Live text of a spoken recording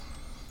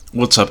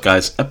What's up,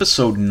 guys?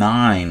 Episode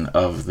 9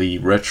 of the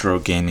Retro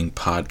Gaming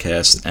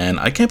Podcast, and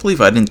I can't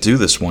believe I didn't do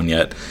this one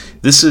yet.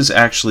 This is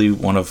actually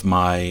one of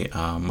my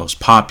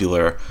most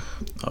popular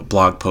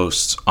blog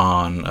posts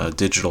on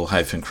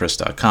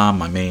digital-chris.com,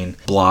 my main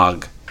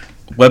blog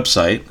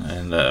website,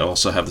 and I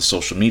also have the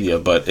social media,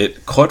 but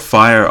it caught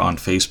fire on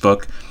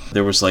Facebook.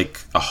 There was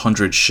like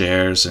 100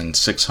 shares and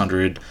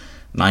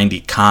 690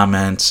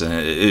 comments, and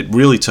it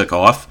really took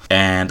off,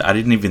 and I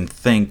didn't even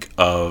think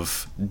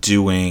of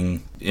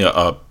doing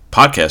a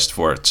podcast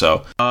for it.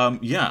 So,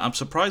 I'm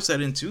surprised I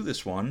didn't do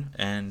this one.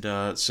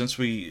 And since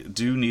we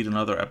do need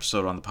another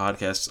episode on the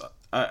podcast,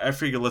 I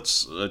figure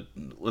let's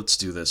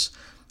do this.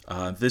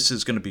 This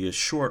is going to be a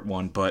short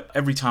one, but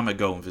every time I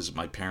go and visit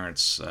my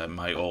parents at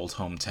my old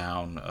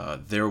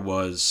hometown, there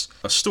was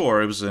a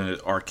store. It was an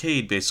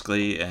arcade,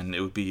 basically, and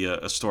it would be a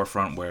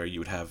storefront where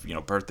you would have,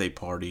 birthday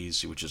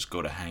parties. You would just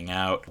go to hang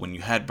out. When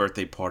you had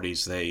birthday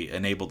parties, they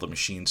enabled the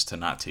machines to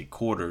not take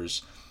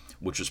quarters,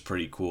 which was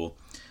pretty cool.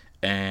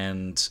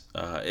 And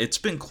it's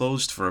been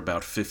closed for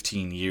about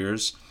 15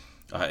 years.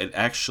 It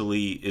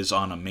actually is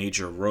on a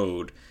major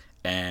road,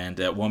 and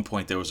at one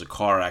point there was a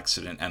car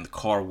accident, and the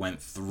car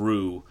went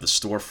through the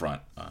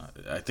storefront.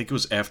 I think it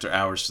was after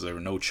hours, so there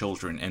were no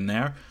children in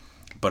there.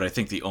 But I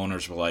think the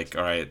owners were like,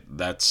 all right,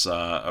 that's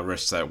a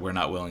risk that we're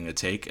not willing to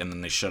take. And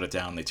then they shut it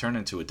down. They turned it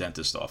into a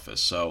dentist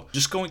office. So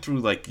just going through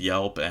like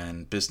Yelp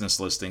and business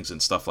listings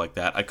and stuff like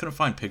that, I couldn't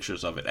find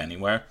pictures of it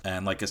anywhere.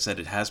 And like I said,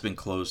 it has been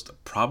closed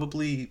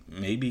probably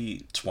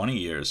maybe 20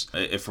 years.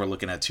 If we're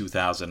looking at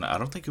 2000, I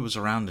don't think it was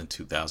around in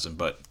 2000,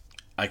 but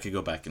I could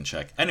go back and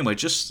check. Anyway,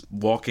 just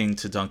walking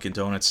to Dunkin'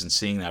 Donuts and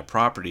seeing that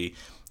property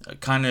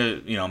kind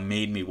of,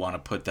 made me want to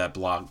put that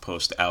blog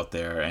post out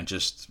there and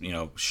just,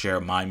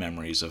 share my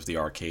memories of the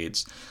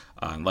arcades.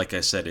 Like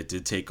I said, it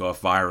did take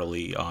off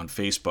virally on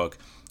Facebook.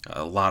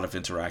 A lot of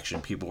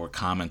interaction. People were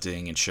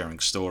commenting and sharing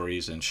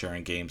stories and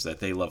sharing games that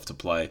they love to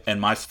play.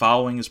 And my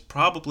following is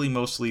probably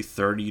mostly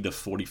 30 to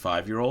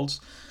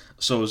 45-year-olds.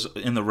 So it was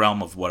in the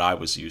realm of what I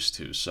was used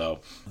to. So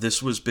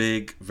this was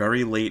big,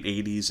 very late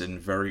 80s and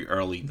very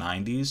early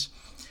 90s.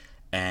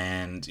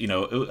 And,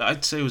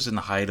 I'd say it was in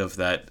the height of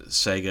that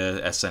Sega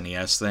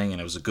SNES thing,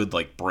 and it was a good,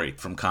 break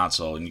from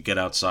console. And you get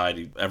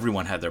outside,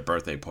 everyone had their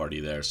birthday party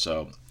there,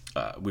 so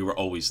we were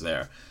always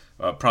there.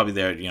 Probably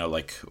there,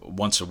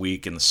 once a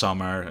week in the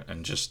summer,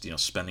 and just,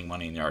 spending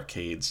money in the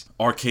arcades.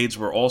 Arcades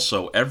were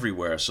also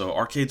everywhere, so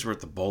arcades were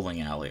at the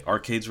bowling alley.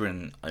 Arcades were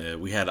in,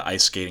 we had an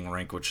ice skating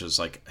rink, which was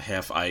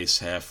half ice,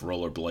 half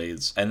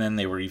rollerblades. And then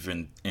they were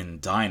even in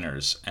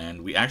diners,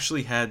 and we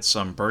actually had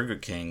some Burger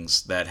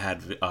Kings that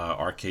had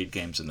arcade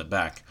games in the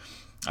back.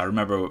 I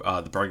remember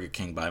the Burger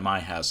King by my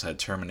house had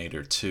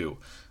Terminator 2.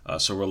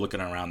 So we're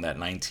looking around that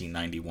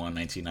 1991,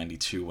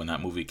 1992 when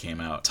that movie came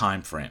out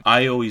time frame.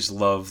 I always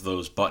love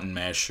those button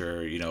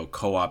masher,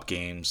 co-op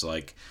games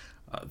like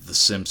The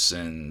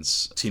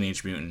Simpsons,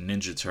 Teenage Mutant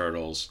Ninja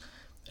Turtles,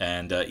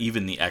 and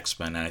even the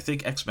X-Men. And I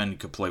think X-Men you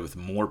could play with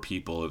more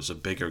people. It was a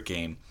bigger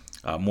game.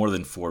 More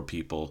than 4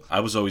 people.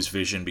 I was always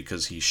Vision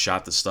because he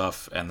shot the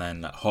stuff, and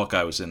then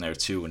Hawkeye was in there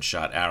too and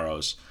shot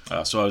arrows.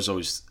 So I was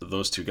always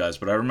those two guys.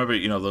 But I remember,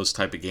 those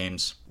type of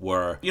games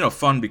were,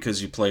 fun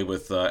because you play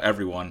with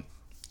everyone.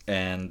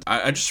 And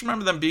I just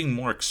remember them being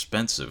more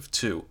expensive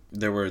too.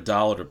 They were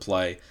 $1 to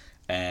play,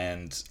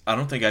 and I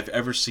don't think I've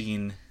ever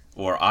seen,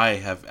 or I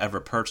have ever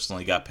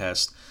personally got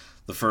past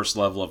the first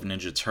level of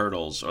Ninja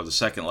Turtles or the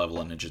second level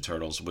of Ninja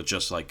Turtles with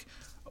just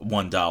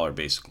 $1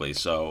 basically.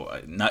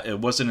 So it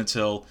wasn't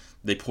until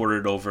they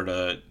ported it over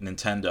to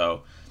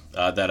Nintendo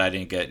that I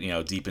didn't get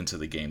deep into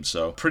the game.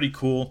 So pretty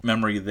cool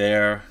memory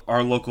there.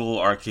 Our local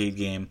arcade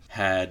game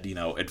had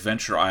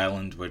Adventure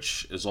Island,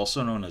 which is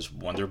also known as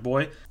Wonder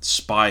Boy.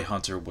 Spy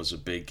Hunter was a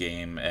big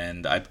game,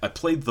 and I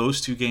played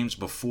those two games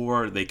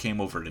before they came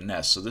over to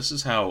NES. So this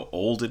is how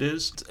old it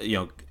is.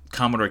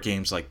 Commodore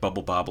games like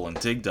Bubble Bobble and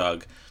Dig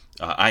Dug.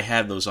 I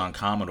had those on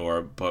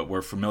Commodore, but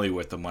we're familiar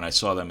with them when I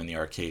saw them in the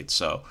arcade.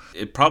 So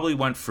it probably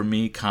went for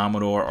me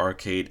Commodore,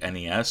 Arcade,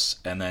 NES,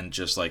 and then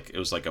just it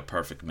was like a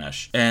perfect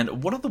mesh.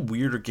 And one of the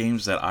weirder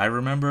games that I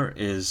remember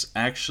is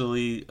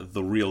actually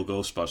the real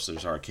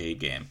Ghostbusters arcade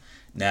game.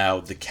 Now,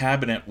 the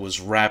cabinet was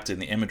wrapped in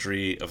the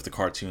imagery of the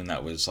cartoon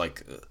that was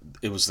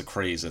it was the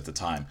craze at the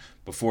time.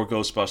 Before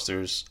before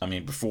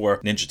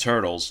Ninja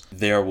Turtles,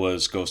 there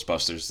was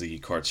Ghostbusters, the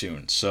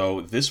cartoon.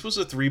 So this was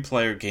a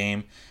 3-player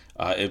game.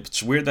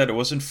 It's weird that it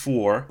wasn't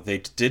 4. They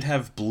did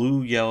have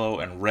blue, yellow,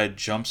 and red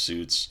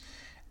jumpsuits.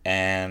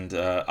 And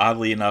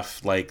oddly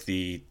enough, like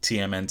the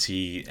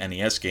TMNT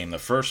NES game, the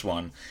first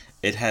one,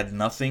 it had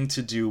nothing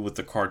to do with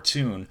the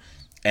cartoon.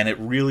 And it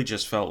really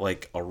just felt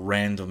like a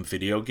random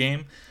video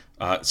game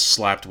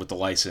slapped with the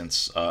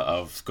license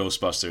of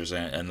Ghostbusters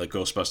and the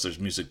Ghostbusters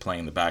music playing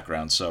in the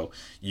background. So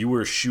you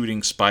were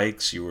shooting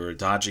spikes, you were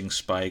dodging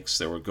spikes.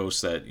 There were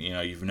ghosts that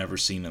you've never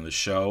seen in the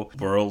show,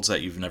 worlds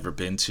that you've never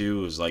been to.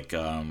 It was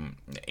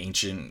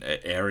ancient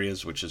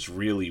areas, which is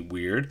really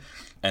weird.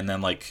 And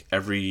then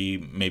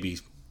every maybe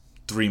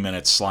 3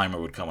 minutes, Slimer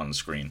would come on the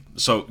screen.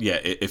 So yeah,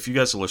 if you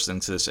guys are listening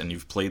to this and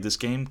you've played this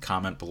game,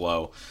 comment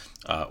below,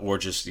 or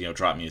just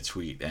drop me a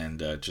tweet and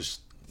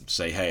just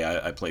say, hey,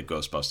 I played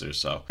Ghostbusters.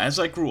 So as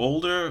I grew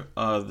older,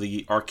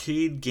 the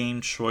arcade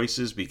game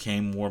choices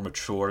became more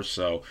mature.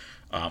 So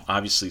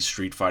obviously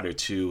Street Fighter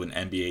 2 and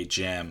NBA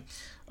Jam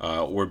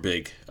were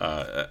big.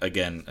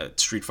 Again,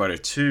 Street Fighter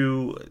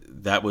 2,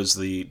 that was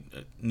the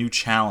new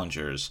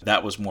challengers.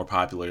 That was more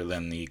popular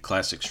than the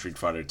classic Street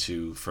Fighter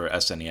 2 for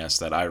SNES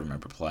that I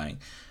remember playing.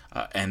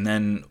 And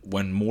then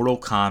when Mortal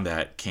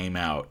Kombat came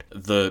out,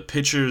 the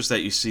pictures that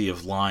you see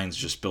of lines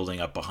just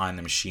building up behind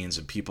the machines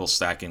and people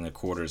stacking the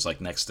quarters like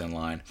next in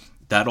line,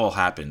 that all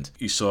happened.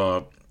 You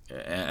saw,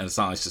 and it's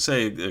not nice to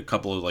say, a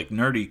couple of like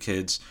nerdy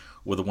kids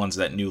were the ones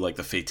that knew like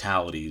the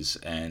fatalities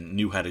and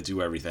knew how to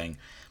do everything.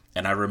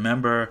 And I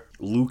remember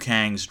Liu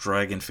Kang's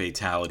dragon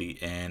fatality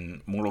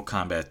in Mortal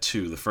Kombat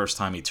 2, the first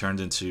time he turned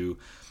into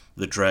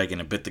the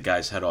dragon and bit the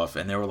guy's head off,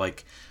 and they were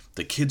like,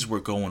 the kids were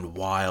going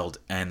wild,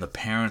 and the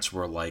parents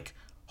were like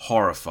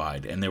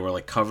horrified, and they were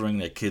like covering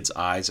their kids'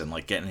 eyes and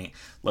like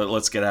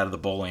let's get out of the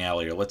bowling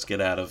alley, or let's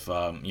get out of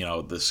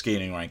the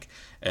skating rink.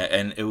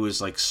 And it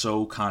was like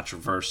so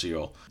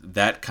controversial.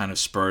 That kind of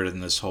spurred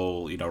in this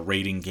whole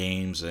rating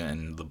games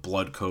and the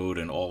blood code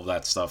and all of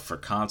that stuff for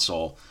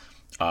console,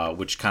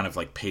 which kind of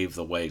like paved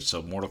the way.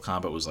 So Mortal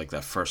Kombat was like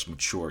that first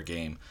mature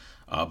game.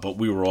 But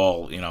we were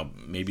all,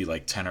 maybe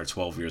like 10 or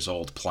 12 years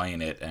old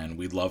playing it, and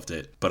we loved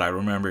it. But I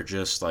remember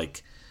just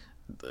like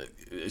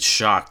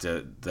shocked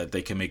that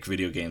they can make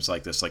video games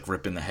like this, like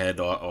ripping the head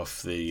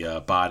off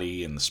the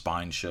body and the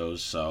spine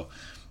shows. So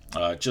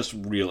just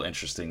real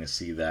interesting to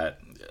see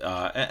that.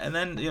 And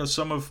then,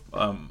 some of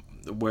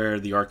where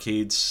the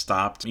arcades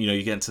stopped,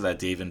 you get into that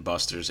Dave &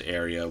 Buster's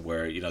area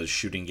where, the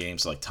shooting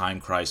games like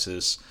Time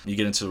Crisis, you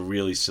get into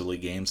really silly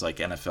games like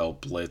NFL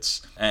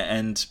Blitz.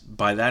 And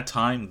by that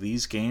time,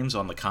 these games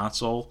on the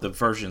console, the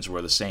versions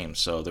were the same.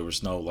 So there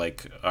was no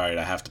like, all right,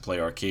 I have to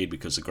play arcade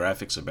because the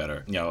graphics are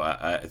better.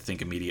 I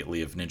think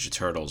immediately of Ninja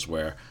Turtles,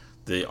 where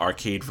the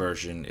arcade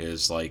version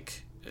is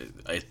like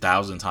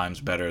 1,000 times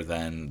better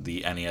than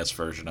the NES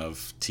version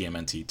of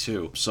TMNT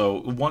 2.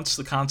 So once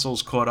the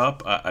consoles caught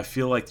up, I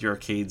feel like the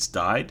arcades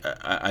died.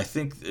 I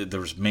think there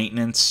was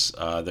maintenance,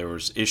 there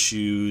was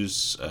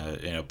issues,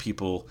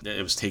 people,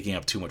 it was taking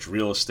up too much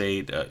real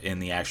estate in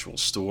the actual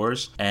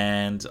stores,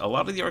 and a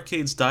lot of the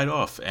arcades died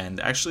off. And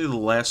actually the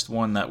last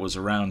one that was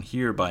around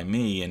here by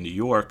me in New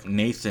York,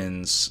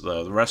 Nathan's,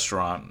 the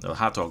restaurant, the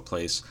hot dog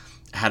place,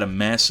 had a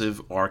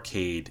massive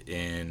arcade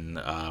in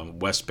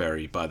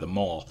Westbury by the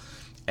mall.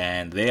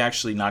 And they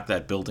actually knocked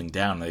that building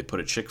down and they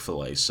put a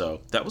Chick-fil-A.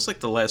 So that was like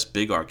the last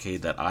big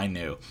arcade that I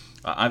knew.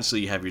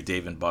 Obviously, you have your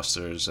Dave &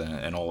 Buster's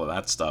and all of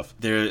that stuff.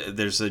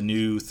 There's a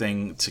new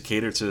thing to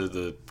cater to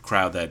the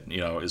crowd that,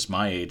 is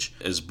my age,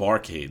 is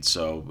barcade.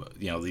 So,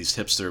 these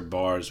hipster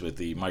bars with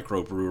the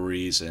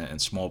microbreweries and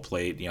small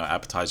plate,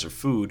 appetizer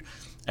food.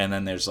 And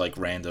then there's like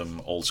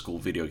random old school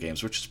video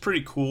games, which is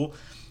pretty cool.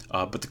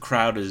 But the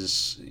crowd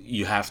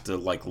you have to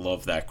like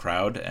love that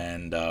crowd,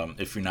 and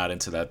if you're not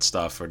into that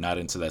stuff or not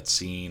into that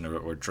scene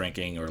or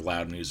drinking or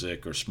loud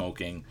music or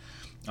smoking,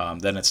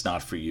 then it's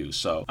not for you.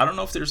 So I don't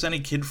know if there's any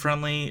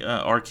kid-friendly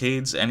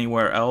arcades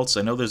anywhere else.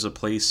 I know there's a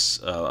place,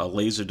 a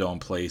Laserdome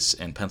place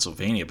in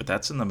Pennsylvania, but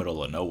that's in the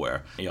middle of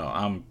nowhere.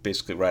 I'm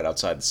basically right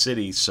outside the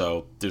city,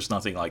 so there's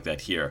nothing like that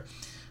here.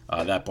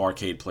 That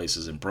Barcade place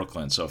is in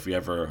Brooklyn, so if you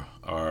ever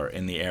are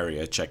in the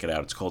area, check it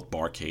out. It's called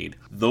Barcade.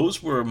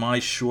 Those were my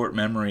short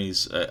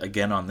memories,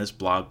 again, on this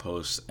blog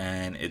post,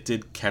 and it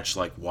did catch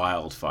like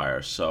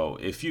wildfire. So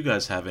if you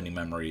guys have any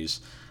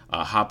memories,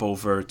 hop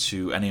over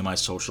to any of my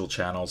social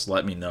channels.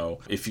 Let me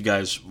know. If you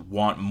guys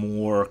want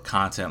more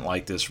content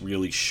like this,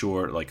 really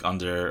short, like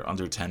under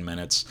 10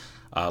 minutes,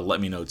 let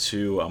me know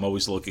too. I'm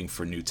always looking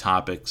for new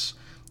topics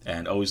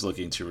and always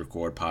looking to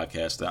record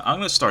podcasts. I'm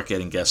going to start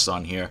getting guests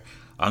on here.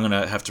 I'm going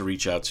to have to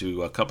reach out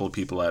to a couple of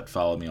people that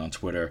follow me on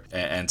Twitter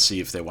and see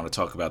if they want to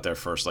talk about their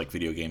first like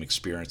video game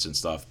experience and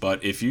stuff.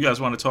 But if you guys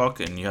want to talk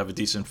and you have a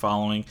decent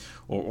following,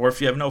 or if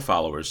you have no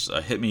followers,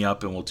 hit me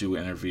up and we'll do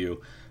an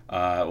interview.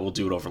 We'll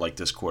do it over like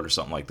Discord or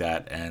something like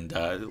that. And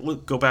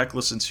go back,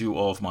 listen to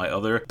all of my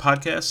other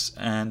podcasts,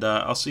 and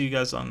I'll see you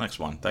guys on the next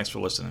one. Thanks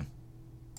for listening.